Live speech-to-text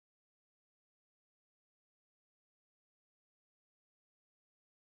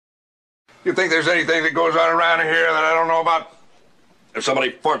You think there's anything that goes on around here that I don't know about? If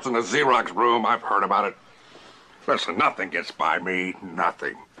somebody farts in the Xerox room, I've heard about it. Listen, nothing gets by me.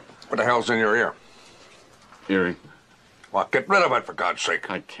 Nothing. What the hell's in your ear? Earring. Well, get rid of it, for God's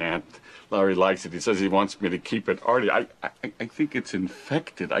sake. I can't. Larry likes it. He says he wants me to keep it. Artie, I think it's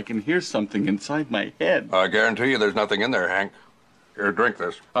infected. I can hear something inside my head. I guarantee you there's nothing in there, Hank. Here, drink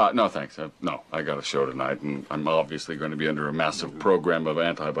this. No, thanks. No, I got a show tonight, and I'm obviously going to be under a massive program of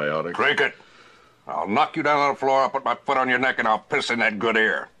antibiotics. Drink it. I'll knock you down on the floor, I'll put my foot on your neck, and I'll piss in that good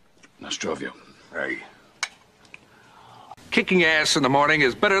air. Nostrovia. Hey. Kicking ass in the morning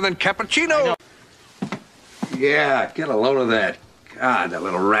is better than cappuccino. Yeah, get a load of that. God, that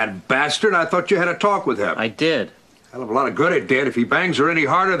little rat bastard. I thought you had a talk with him. I did. Hell of a lot of good it did. If he bangs her any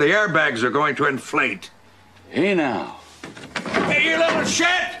harder, the airbags are going to inflate. Hey, now. Hey, you little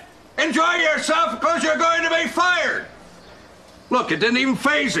shit! Enjoy yourself because you're going to be fired! Look, it didn't even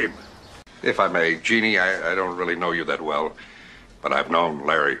faze him. If I may, Jeannie, I don't really know you that well, but I've known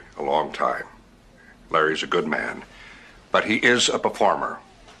Larry a long time. Larry's a good man, but he is a performer.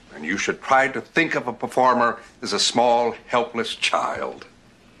 And you should try to think of a performer as a small, helpless child.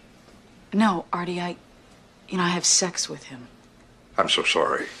 No, Artie, I have sex with him. I'm so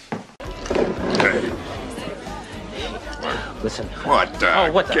sorry. Hey. Listen. What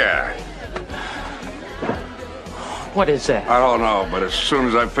what the? Yeah. What is that? I don't know, but as soon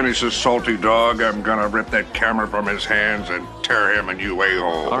as I finish this salty dog, I'm gonna rip that camera from his hands and tear him a new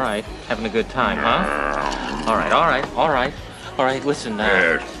a-hole. All right. Having a good time, huh? All right, listen.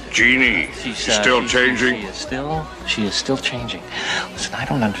 Jeannie, she's still changing? She is still changing. Listen, I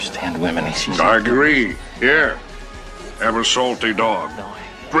don't understand women. I agree. Here, have a salty dog. No,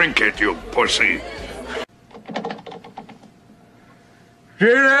 Drink it, you pussy.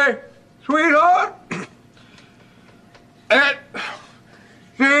 Jeannie, sweetheart.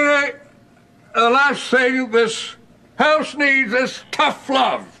 Jeannie, the last thing this house needs is tough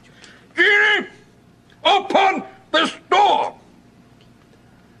love. Jeannie, open this door.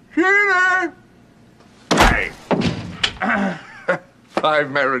 Jeannie! Hey!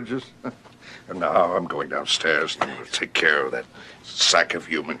 5 marriages. And now I'm going downstairs and I'm going to take care of that sack of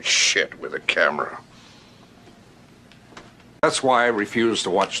human shit with a camera. That's why I refuse to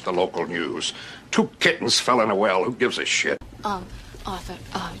watch the local news. 2 kittens fell in a well. Who gives a shit? Arthur,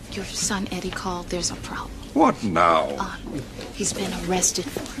 your son Eddie called. There's a problem. What now? He's been arrested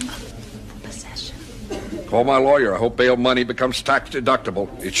for possession. Call my lawyer. I hope bail money becomes tax deductible.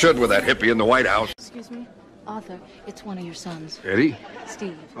 It should with that hippie in the White House. Excuse me? Arthur, it's one of your sons. Eddie?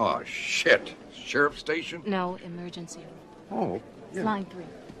 Steve. Oh, shit. Sheriff station? No, emergency. Oh, yeah. Line 3.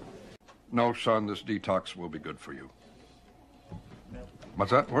 No, son, this detox will be good for you.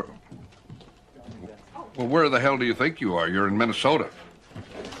 What's that? Well, where the hell do you think you are? You're in Minnesota.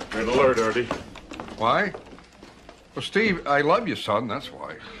 Red alert, Artie. Why? Well, Steve, I love you, son. That's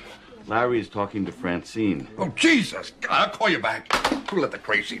why. Larry's talking to Francine. Oh, Jesus! God, I'll call you back. Who let the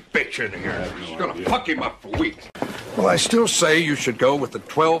crazy bitch in here? She's gonna fuck him up for weeks. Well, I still say you should go with the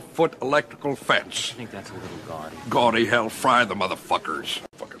 12-foot electrical fence. I think that's a little gaudy. Gaudy hell, fry the motherfuckers.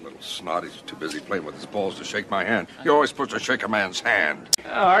 Fucking little snot. He's too busy playing with his balls to shake my hand. You're always supposed to shake a man's hand.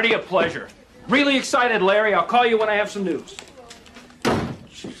 Artie, a pleasure. Really excited, Larry. I'll call you when I have some news.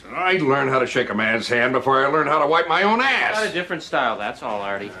 Jesus, I learned how to shake a man's hand before I learned how to wipe my own ass. Got a different style, that's all,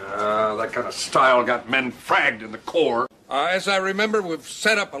 Artie. That kind of style got men fragged in the Corps. As I remember, we've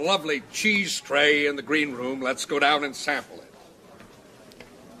set up a lovely cheese tray in the green room. Let's go down and sample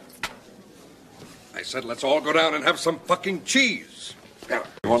it. I said, let's all go down and have some fucking cheese. Now,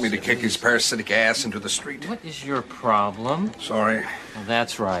 you want me to kick his parasitic ass into the street? What is your problem? Sorry. Well,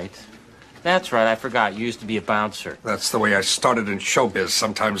 that's right. That's right, I forgot. You used to be a bouncer. That's the way I started in showbiz.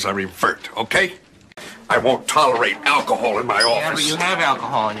 Sometimes I revert, okay? I won't tolerate alcohol in my office. Yeah, but you have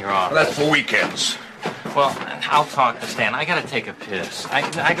alcohol in your office. That's for weekends. Well, I'll talk to Stan. I gotta take a piss. I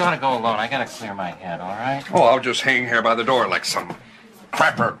gotta go alone. I gotta clear my head, all right? Oh, I'll just hang here by the door like some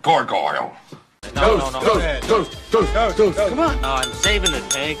crapper gargoyle. No. Toast. Come on. No, I'm saving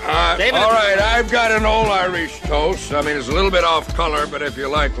it, Hank. All right, I've got an old Irish toast. I mean, it's a little bit off color, but if you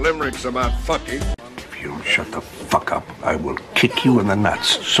like limericks about fucking... If you don't shut the fuck up, I will kick you in the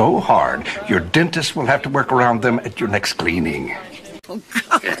nuts so hard, your dentist will have to work around them at your next cleaning. Oh,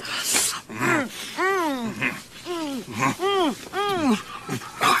 God.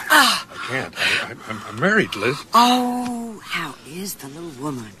 I can't. I'm married, Liz. Oh, how is the little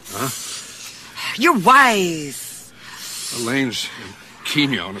woman? Huh? Your wife. Elaine's in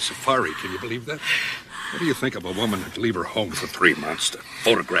Kenya on a safari. Can you believe that? What do you think of a woman who'd leave her home for 3 months to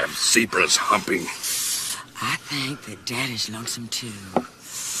photograph zebras humping? I think that Daddy's lonesome, too.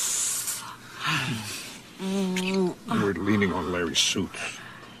 We're leaning on Larry's suit.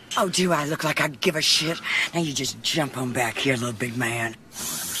 Oh, do I look like I give a shit? Now you just jump on back here, little big man. Ever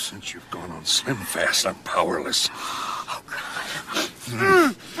since you've gone on Slim Fast, I'm powerless. Oh,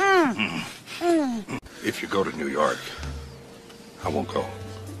 God. If you go to New York, I won't go.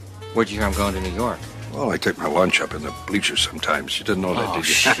 Where'd you hear I'm going to New York? Well, I take my lunch up in the bleachers sometimes. You didn't know that, Oh, did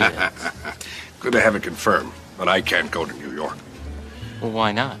you? shit. Good to have it confirmed, but I can't go to New York. Well,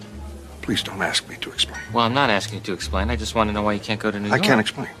 why not? Please don't ask me to explain. Well, I'm not asking you to explain. I just want to know why you can't go to New York. I can't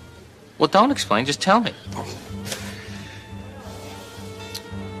explain. Well, don't explain. Just tell me. Oh.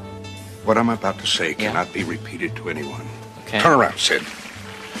 What I'm about to say cannot be repeated to anyone. Okay. Turn around, Sid.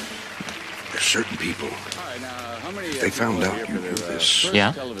 There's certain people, if they found out you knew this,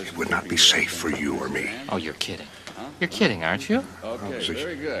 Yeah? it would not be safe for you or me. Oh, you're kidding. You're kidding, aren't you? I was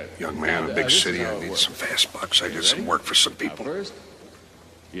a young man in a big city. I needed some fast bucks. I did some work for some people. First,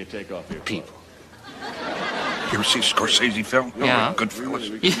 you take off your People. You ever see Scorsese film? Yeah.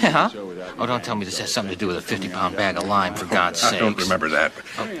 Goodfellas. Yeah? Oh, don't tell me this has something to do with a 50-pound bag of lime, for God's I sake. don't remember that,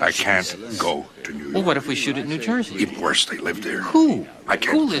 but I can't go to New York. Well, what if we shoot it in New Jersey? Even worse, they live there. Who? I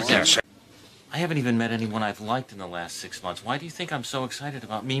can't. Who lives there? can't say. I haven't even met anyone I've liked in the last 6 months. Why do you think I'm so excited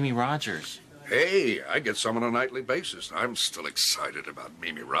about Mimi Rogers? Hey, I get some on a nightly basis. I'm still excited about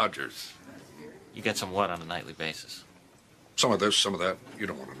Mimi Rogers. You get some what on a nightly basis? Some of this, some of that. You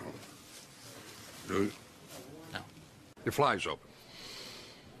don't want to know. Do you? No. Your fly's open.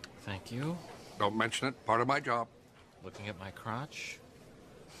 Thank you. Don't mention it. Part of my job. Looking at my crotch.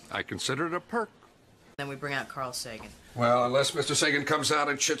 I consider it a perk. Then we bring out Carl Sagan. Well, unless Mr. Sagan comes out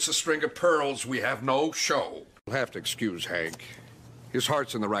and shits a string of pearls, we have no show. You'll have to excuse Hank. His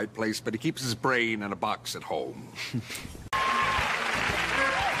heart's in the right place, but he keeps his brain in a box at home.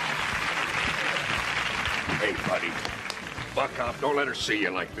 Hey, buddy. Buck up. Don't let her see you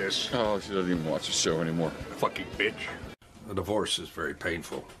like this. Oh, she doesn't even watch the show anymore. Fucking bitch. The divorce is very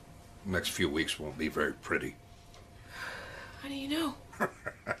painful. The next few weeks won't be very pretty. How do you know? How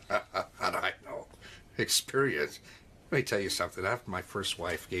do I know? Experience. Let me tell you something. After my first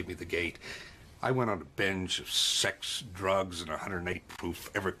wife gave me the gate, I went on a binge of sex, drugs, and 108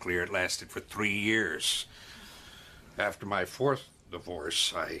 proof Everclear. It lasted for 3 years. After my fourth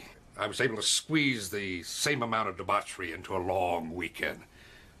divorce, I was able to squeeze the same amount of debauchery into a long weekend.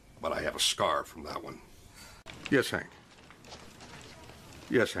 But I have a scar from that one. Yes, Hank.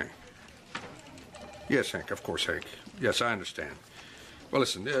 Yes, Hank. Yes, Hank. Of course, Hank. Yes, I understand. Well,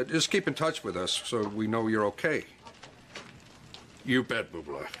 listen, just keep in touch with us so we know you're okay. You bet,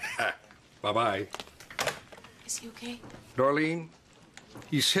 Boobla. Bye-bye. Is he okay? Darlene,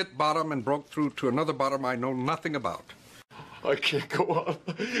 he's hit bottom and broke through to another bottom I know nothing about. I can't go up.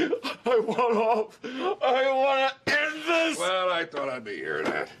 I want off. I want to end this. Well, I thought I'd be hearing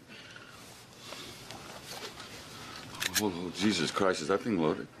that. Oh, Jesus Christ, is that thing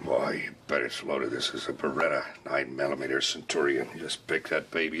loaded? Boy, you bet it's loaded. This is a Beretta 9mm Centurion. You just pick that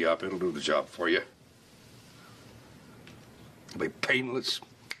baby up. It'll do the job for you. It'll be painless,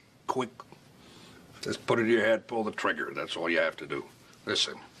 quick. Just put it in your head, pull the trigger. That's all you have to do.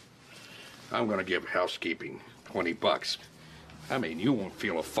 Listen, I'm going to give housekeeping $20. I mean, you won't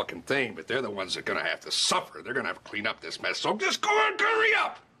feel a fucking thing, but they're the ones that are going to have to suffer. They're going to have to clean up this mess. So just go on, hurry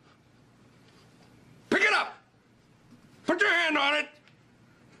up. Pick it up. Put your hand on it.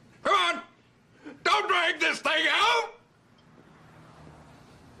 Come on. Don't drag this thing out.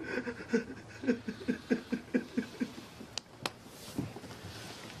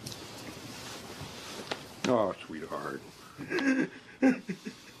 Oh, sweetheart.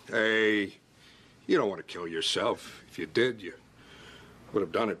 Hey, you don't want to kill yourself. If you did, you would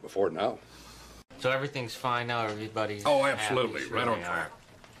have done it before now. So everything's fine now. Everybody's Oh, absolutely. happy. Right on They track.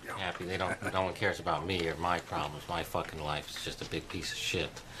 are happy. They don't. No one cares about me or my problems. My fucking life is just a big piece of shit.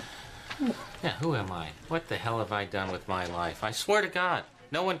 Yeah, who am I? What the hell have I done with my life? I swear to God,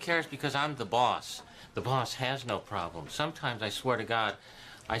 no one cares because I'm the boss. The boss has no problem. Sometimes I swear to God,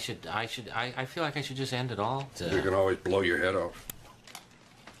 I feel like I should just end it all. You can always blow your head off.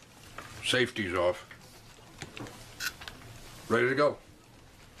 Safety's off. Ready to go.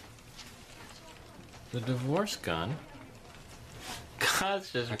 The divorce gun? God,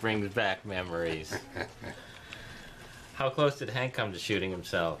 just brings back memories. How close did Hank come to shooting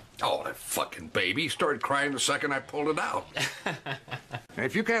himself? Oh, that fucking baby. He started crying the second I pulled it out. And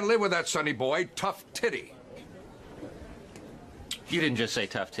if you can't live with that, sonny boy, tough titty. You didn't just say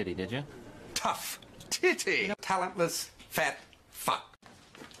tough titty, did you? Tough titty. Talentless, fat fuck.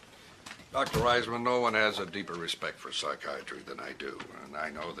 Dr. Reisman, no one has a deeper respect for psychiatry than I do. And I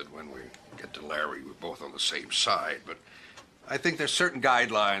know that when we get to Larry, we're both on the same side. But I think there's certain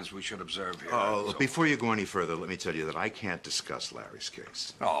guidelines we should observe here. Oh, before you go any further, let me tell you that I can't discuss Larry's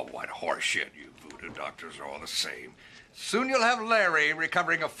case. Oh, what horseshit. You voodoo doctors are all the same. Soon you'll have Larry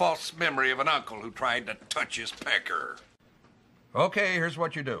recovering a false memory of an uncle who tried to touch his pecker. Okay, here's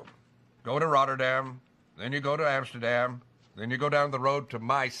what you do. Go to Rotterdam, then you go to Amsterdam, then you go down the road to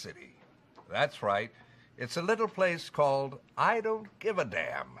my city. That's right. It's a little place called I Don't Give a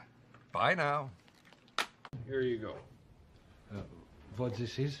Damn. Bye now. Here you go. What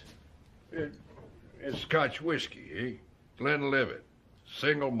this is? It's Scotch whiskey, eh? Glenlivet.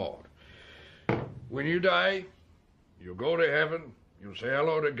 Single malt. When you die, you'll go to heaven, you'll say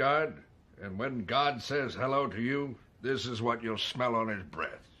hello to God, and when God says hello to you, this is what you'll smell on his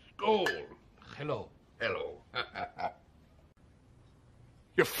breath. Gold. Hello. Hello.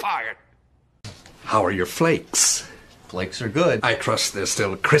 You're fired. How are your flakes? Flakes are good. I trust they're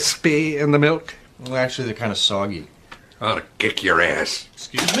still crispy in the milk? Well, actually, they're kind of soggy. I'll kick your ass.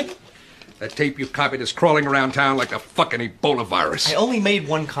 Excuse me? That tape you copied is crawling around town like the fucking Ebola virus. I only made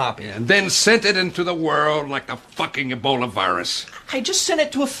one copy. And then sent it into the world like the fucking Ebola virus. I just sent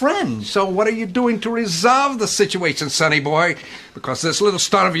it to a friend. So what are you doing to resolve the situation, sonny boy? Because this little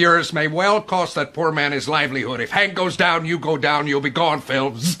stunt of yours may well cost that poor man his livelihood. If Hank goes down, you'll be gone,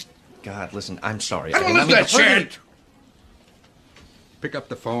 Phil. God, listen, I'm sorry. I don't listen to that shit! Pick up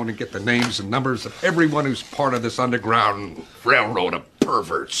the phone and get the names and numbers of everyone who's part of this underground railroad of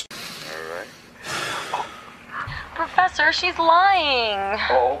perverts. Professor, she's lying.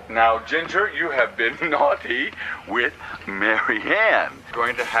 Oh, now, Ginger, you have been naughty with Mary Ann.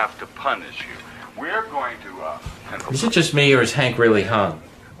 Going to have to punish you. We're going to, Is it just me, or is Hank really hung?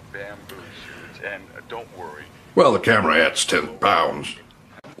 bamboo shoots, and don't worry. Well, the camera adds 10 pounds.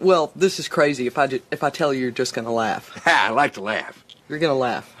 Well, this is crazy. If I tell you, you're just gonna laugh. Ha, I like to laugh. You're gonna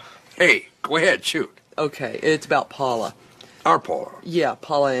laugh. Hey, go ahead, shoot. Okay, it's about Paula. Our Paula. Yeah,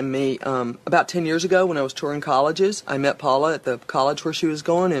 Paula and me. About 10 years ago, when I was touring colleges, I met Paula at the college where she was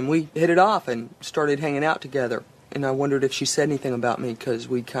going, and we hit it off and started hanging out together. And I wondered if she said anything about me, because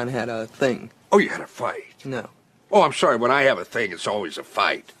we kind of had a thing. Oh, you had a fight? No. Oh, I'm sorry. When I have a thing, it's always a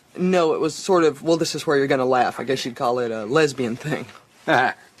fight. No, it was sort of, well, this is where you're gonna laugh. I guess you'd call it a lesbian thing.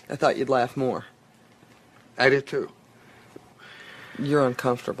 I thought you'd laugh more. I did too. You're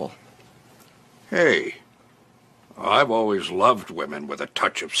uncomfortable. Hey, I've always loved women with a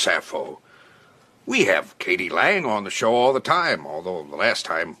touch of Sappho. We have Katie Lang on the show all the time, although the last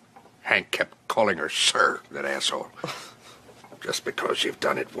time Hank kept calling her sir, that asshole. Just because you've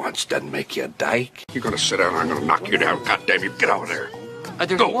done it once doesn't make you a dyke. You're gonna sit down, I'm gonna knock you down. God damn you, get over there.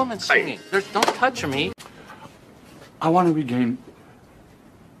 There's Go. a woman singing. Don't touch me. I want to regain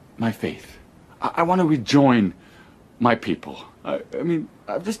my faith. I want to rejoin my people. I mean,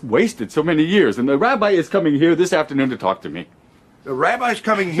 I've just wasted so many years, and the rabbi is coming here this afternoon to talk to me. The rabbi's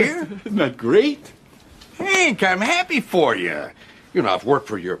coming here? Isn't that great? Hank, I'm happy for you. You know, I've worked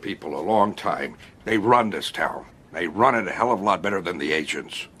for your people a long time. They run this town. They run it a hell of a lot better than the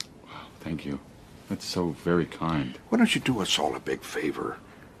agents. Thank you. That's so very kind. Why don't you do us all a big favor?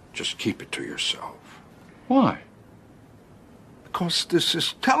 Just keep it to yourself. Why? Because this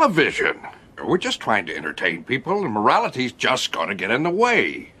is television. We're just trying to entertain people, and morality's just gonna get in the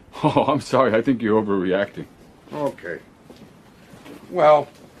way. Oh, I'm sorry. I think you're overreacting. Okay. Well,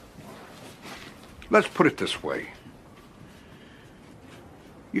 let's put it this way.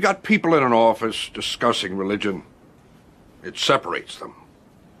 You got people in an office discussing religion. It separates them.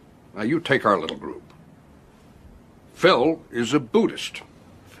 Now, you take our little group. Phil is a Buddhist.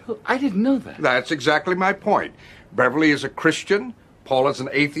 Phil, I didn't know that. That's exactly my point. Beverly is a Christian. Paul is an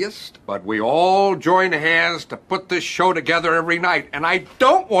atheist. But we all join hands to put this show together every night. And I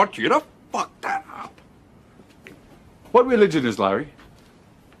don't want you to fuck that up. What religion is Larry?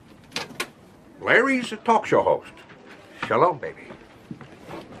 Larry's a talk show host. Shalom, baby.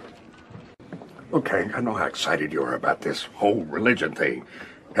 Okay, I know how excited you are about this whole religion thing.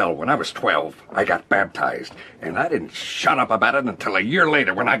 Hell, when I was 12, I got baptized, and I didn't shut up about it until a year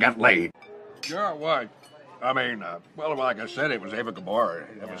later when I got laid. Yeah, what? I mean, well, like I said, it was Ava Gabor.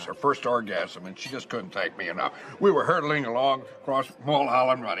 It was her first orgasm, and she just couldn't take me enough. We were hurtling along across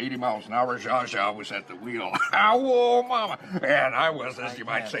Mulholland, about 80 miles an hour. Zsa Zsa was at the wheel. Whoa, mama. And I was, as you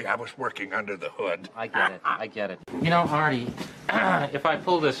might say, I was working under the hood. I get it. You know, Artie, if I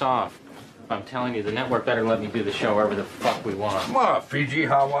pull this off, I'm telling you, the network better let me do the show wherever the fuck we want. Well, Fiji,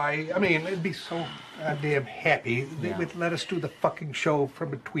 Hawaii. I mean, it'd be so goddamn happy. They would let us do the fucking show from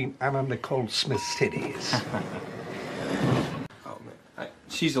between Anna Nicole Smith's cities. Oh, man.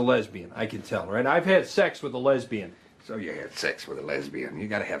 She's a lesbian, I can tell, right? I've had sex with a lesbian. So you had sex with a lesbian. You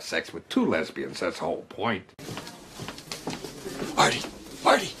gotta have sex with two lesbians. That's the whole point. Artie!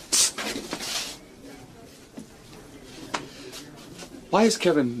 Artie! Why is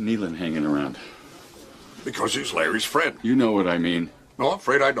Kevin Nealon hanging around? Because he's Larry's friend. You know what I mean. No, I'm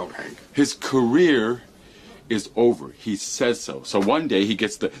afraid I don't, Hank. His career is over. He says so. So one day he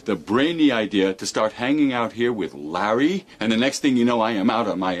gets the brainy idea to start hanging out here with Larry, and the next thing you know, I am out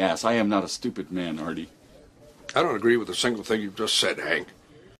on my ass. I am not a stupid man, Artie. I don't agree with a single thing you've just said, Hank.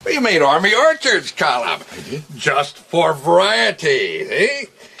 You made Army Orchard's column. I did? Just for variety, eh?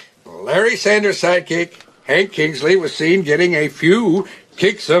 Larry Sanders' sidekick, Hank Kingsley, was seen getting a few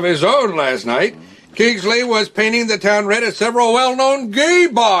kicks of his own last night. Kingsley was painting the town red at several well-known gay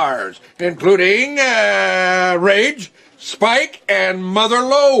bars, including Rage, Spike, and Mother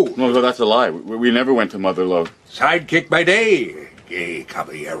Lowe. No, that's a lie. We never went to Mother Lowe. Sidekick by day, gay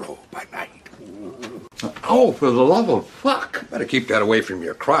caballero by night. Oh, for the love of fuck. Better keep that away from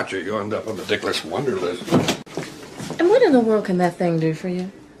your crotch or you'll end up on the Dickless Wonder List. And what in the world can that thing do for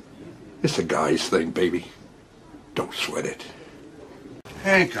you? It's a guy's thing, baby. Don't sweat it.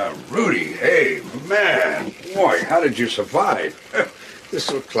 Hank, Rudy, hey, man. Boy, how did you survive?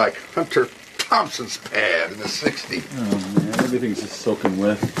 This looks like Hunter Thompson's pad in the 60s. Oh, man, everything's just soaking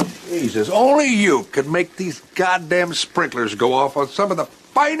wet. Jesus, only you could make these goddamn sprinklers go off on some of the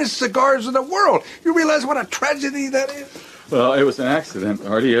finest cigars in the world. You realize what a tragedy that is? Well, it was an accident,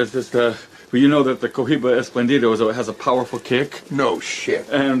 Artie. It's just, well, you know that the Cohiba Esplendido has a powerful kick. No shit.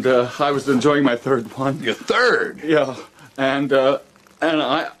 And I was enjoying my third one. Your third? Yeah. And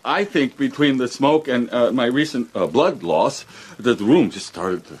I think between the smoke and my recent blood loss, the room just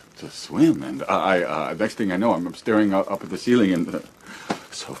started to swim. And next thing I know, I'm staring up at the ceiling and the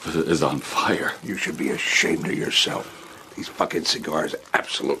sofa is on fire. You should be ashamed of yourself. These fucking cigars are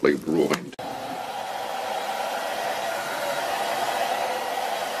absolutely ruined.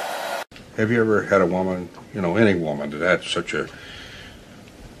 Have you ever had a woman, any woman, that had such a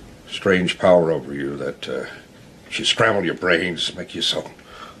strange power over you that she scrambled your brains, make you so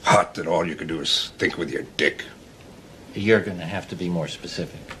hot that all you could do is think with your dick? You're going to have to be more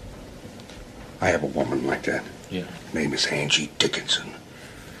specific. I have a woman like that. Yeah. Her name is Angie Dickinson.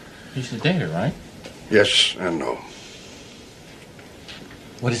 You should date her, right? Yes and no.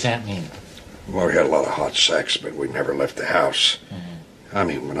 What does that mean? Well, we had a lot of hot sex, but we never left the house. Mm-hmm. I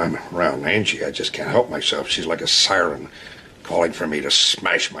mean, when I'm around Angie, I just can't help myself. She's like a siren calling for me to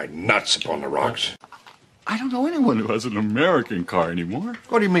smash my nuts upon the rocks. I don't know anyone who has an American car anymore.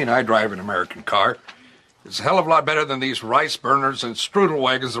 What do you mean I drive an American car? It's a hell of a lot better than these rice burners and strudel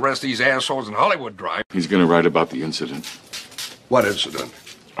wagons the rest of these assholes in Hollywood drive. He's going to write about the incident. What incident?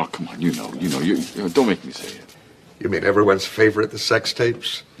 Oh, come on, you know, don't make me say it. You mean everyone's favorite, the sex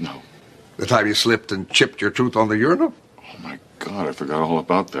tapes? No. The time you slipped and chipped your tooth on the urinal? Oh, my God, I forgot all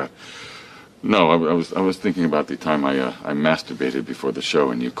about that. No, I was thinking about the time I masturbated before the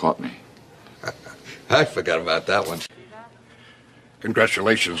show and you caught me. I forgot about that one.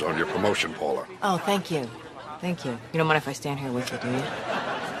 Congratulations on your promotion, Paula. Oh, thank you. Thank you. You don't mind if I stand here with you, do you?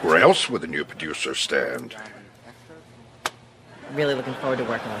 Where else would the new producer stand? Really looking forward to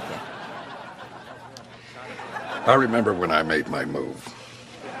working with you. I remember when I made my move.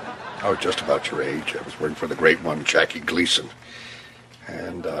 I was just about your age. I was working for the great one, Jackie Gleason.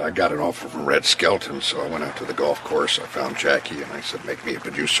 And I got an offer from Red Skelton, so I went out to the golf course. I found Jackie, and I said, make me a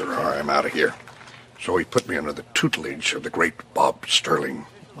producer or I'm out of here. So he put me under the tutelage of the great Bob Sterling.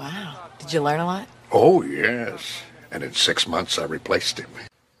 Wow. Did you learn a lot? Oh, yes. And in 6 months, I replaced him.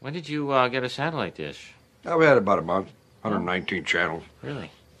 When did you get a satellite dish? I've had about a month. 119 channels.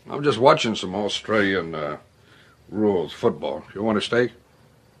 Really? I'm just watching some Australian rules football. You want a steak?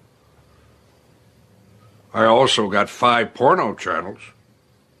 I also got 5 porno channels.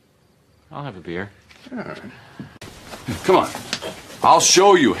 I'll have a beer. Yeah. Come on. I'll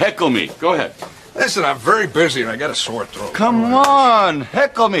show you. Heckle me. Go ahead. Listen, I'm very busy and I got a sore throat. Come on.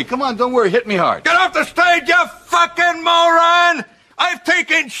 Heckle me. Come on. Don't worry. Hit me hard. Get off the stage, you fucking moron! I've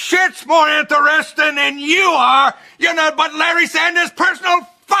taken shits more interesting than you are. You're not but Larry Sanders' personal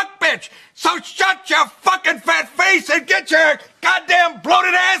fuck bitch. So shut your fucking fat face and get your goddamn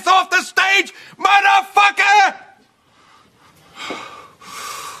bloated ass off the stage, motherfucker!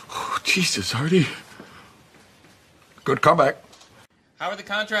 Oh, Jesus, Artie. Good comeback. How are the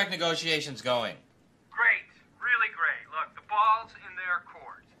contract negotiations going? Great. Really great. Look, the ball's in their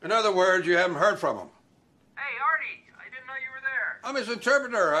court. In other words, you haven't heard from him. Hey, Artie, I didn't know you were there. I'm his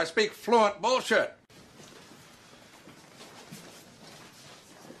interpreter. I speak fluent bullshit.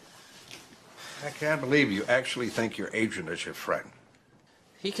 I can't believe you actually think your agent is your friend.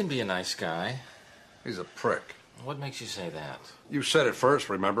 He can be a nice guy. He's a prick. What makes you say that? You said it first,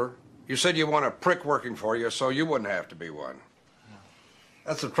 remember? You said you want a prick working for you so you wouldn't have to be one.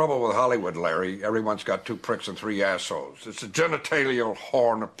 That's the trouble with Hollywood, Larry. Everyone's got 2 pricks and 3 assholes. It's a genitalial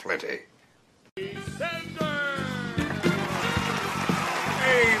horn of plenty. Hey,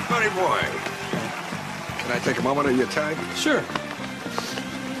 buddy boy. Can I take a moment of your time? Sure.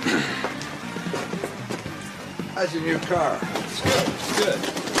 How's your new car? It's good. It's good.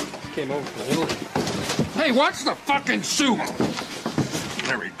 Came over from Italy. Hey, watch the fucking shoe!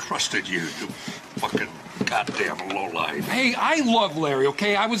 Larry trusted you, you fucking goddamn lowlife. Hey, I love Larry,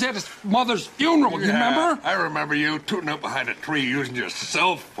 okay? I was at his mother's funeral, you remember? I remember you tooting up behind a tree using your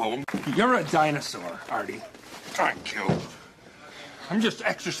cell phone. You're a dinosaur, Artie. Thank you. I'm just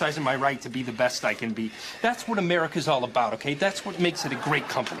exercising my right to be the best I can be. That's what America's all about, okay? That's what makes it a great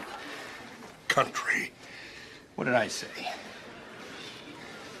company. Country. What did I say?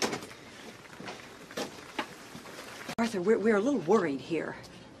 Arthur, we're a little worried here.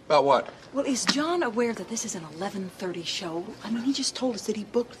 About what? Well, is John aware that this is an 11:30 show? I mean, he just told us that he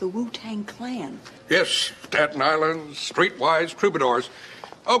booked the Wu-Tang Clan. Yes, Staten Island, streetwise troubadours.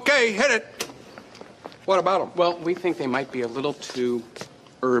 Okay, hit it. What about them? Well, we think they might be a little too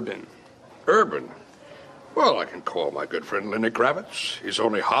urban. Urban? Well, I can call my good friend Lenny Kravitz. He's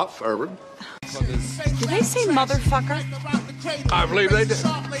only half urban. Did they say motherfucker? I believe they did.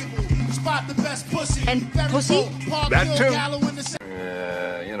 And pussy? That too.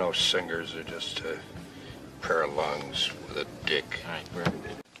 You know, singers are just a pair of lungs with a dick. All right, we're...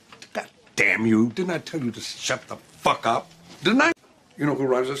 God damn you. Didn't I tell you to shut the fuck up? Didn't I? You know who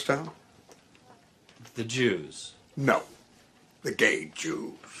runs this town? The Jews. No. The gay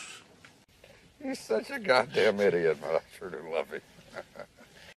Jews. You're such a goddamn idiot, but I sure do love you.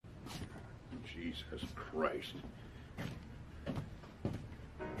 Jesus Christ.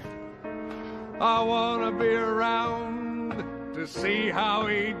 I wanna be around to see how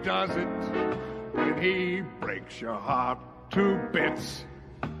he does it when he breaks your heart to bits.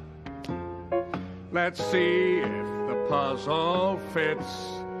 Let's see if the puzzle fits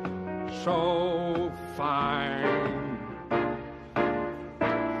so fine.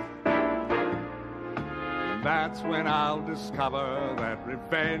 That's when I'll discover that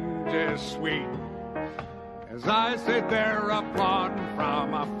revenge is sweet. As I sit there applauding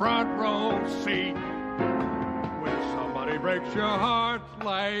from a front row seat. When somebody breaks your heart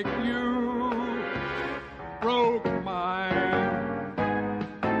like you broke mine.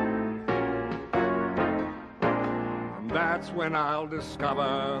 And that's when I'll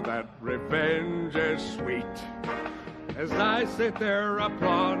discover that revenge is sweet. As I sit there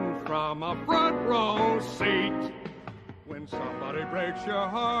applauding from a front row seat. When somebody breaks your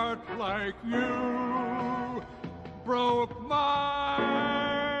heart like you broke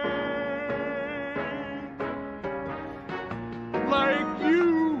mine. Like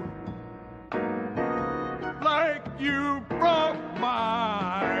you broke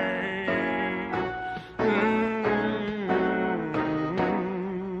mine.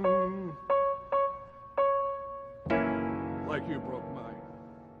 Like you broke mine.